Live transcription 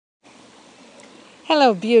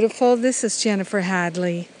Hello, beautiful. This is Jennifer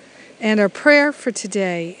Hadley, and our prayer for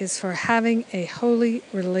today is for having a holy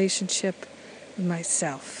relationship with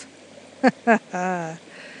myself.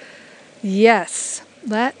 Yes,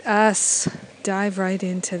 let us dive right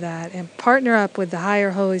into that and partner up with the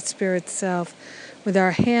higher Holy Spirit self with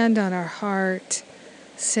our hand on our heart,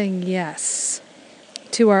 saying yes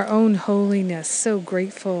to our own holiness. So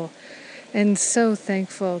grateful and so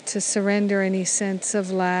thankful to surrender any sense of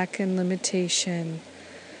lack and limitation.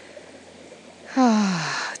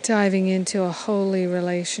 Diving into a holy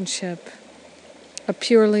relationship, a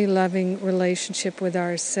purely loving relationship with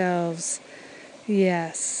ourselves.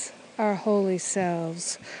 Yes, our holy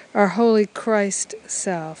selves, our holy Christ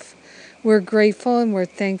self. We're grateful and we're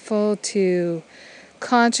thankful to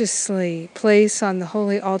consciously place on the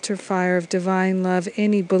holy altar fire of divine love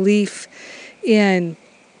any belief in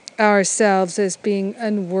ourselves as being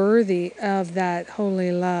unworthy of that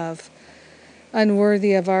holy love,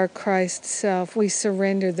 unworthy of our Christ self. We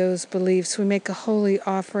surrender those beliefs. We make a holy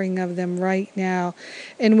offering of them right now,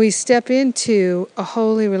 and we step into a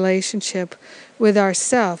holy relationship with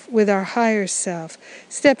ourself, with our higher self,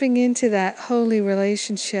 stepping into that holy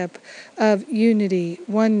relationship of unity,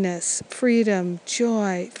 oneness, freedom,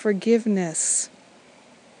 joy, forgiveness,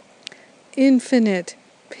 infinite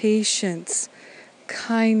patience,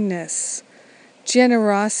 kindness,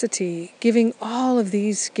 generosity, giving all of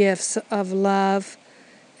these gifts of love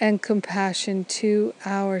and compassion to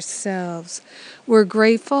ourselves. We're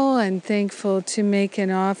grateful and thankful to make an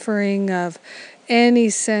offering of any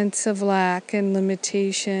sense of lack and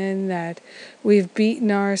limitation that we've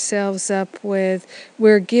beaten ourselves up with.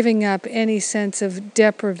 We're giving up any sense of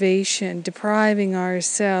deprivation, depriving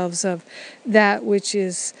ourselves of that which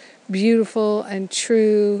is beautiful and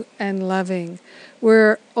true and loving.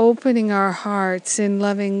 We're opening our hearts in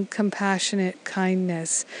loving, compassionate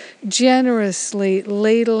kindness, generously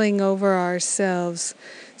ladling over ourselves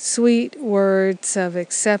sweet words of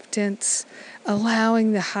acceptance,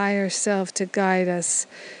 allowing the higher self to guide us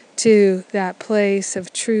to that place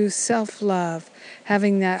of true self-love,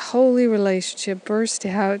 having that holy relationship burst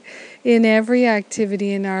out in every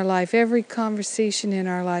activity in our life, every conversation in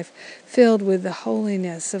our life, filled with the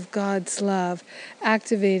holiness of God's love,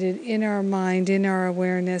 activated in our mind, in our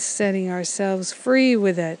awareness, setting ourselves free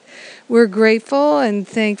with it. We're grateful and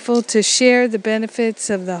thankful to share the benefits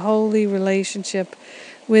of the holy relationship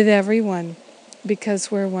with everyone,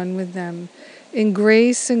 because we're one with them. In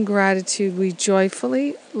grace and gratitude, we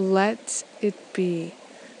joyfully let it be.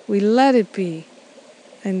 We let it be.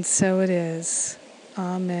 And so it is.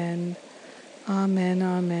 Amen. Amen.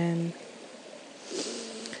 Amen.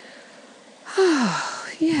 Oh,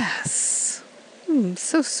 yes.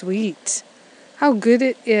 So sweet. How good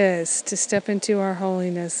it is to step into our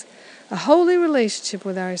holiness. A holy relationship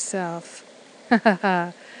with ourselves.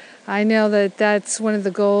 I know that that's one of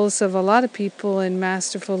the goals of a lot of people in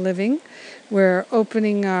Masterful Living. We're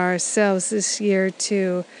opening ourselves this year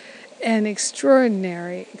to an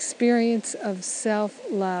extraordinary experience of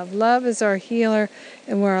self-love. Love is our healer,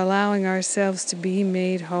 and we're allowing ourselves to be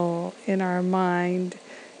made whole in our mind,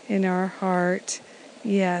 in our heart.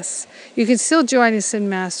 Yes. You can still join us in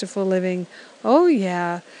Masterful Living. Oh,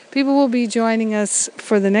 yeah. People will be joining us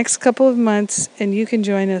for the next couple of months, and you can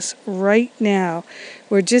join us right now.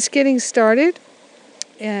 We're just getting started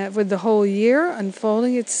with the whole year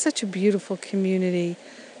unfolding. It's such a beautiful community.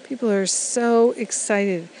 People are so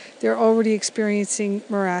excited. They're already experiencing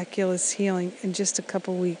miraculous healing in just a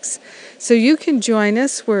couple weeks. So you can join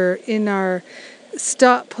us. We're in our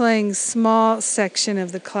Stop Playing Small section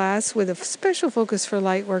of the class with a special focus for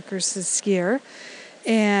light workers this year.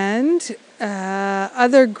 And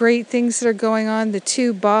other great things that are going on, the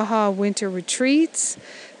 2 Baja winter retreats.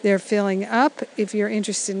 They're filling up. If you're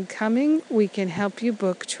interested in coming, we can help you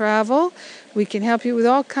book travel. We can help you with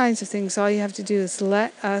all kinds of things. All you have to do is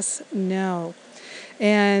let us know.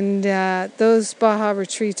 And those Baja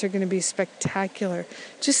retreats are going to be spectacular.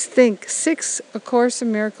 Just think, 6 A Course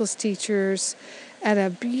in Miracles teachers at a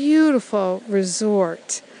beautiful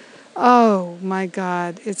resort. Oh my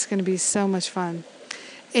God, it's going to be so much fun.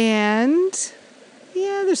 And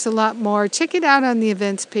yeah, there's a lot more. Check it out on the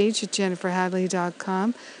events page at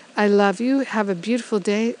jenniferhadley.com. I love you. Have a beautiful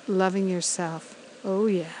day loving yourself. Oh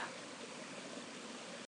yeah.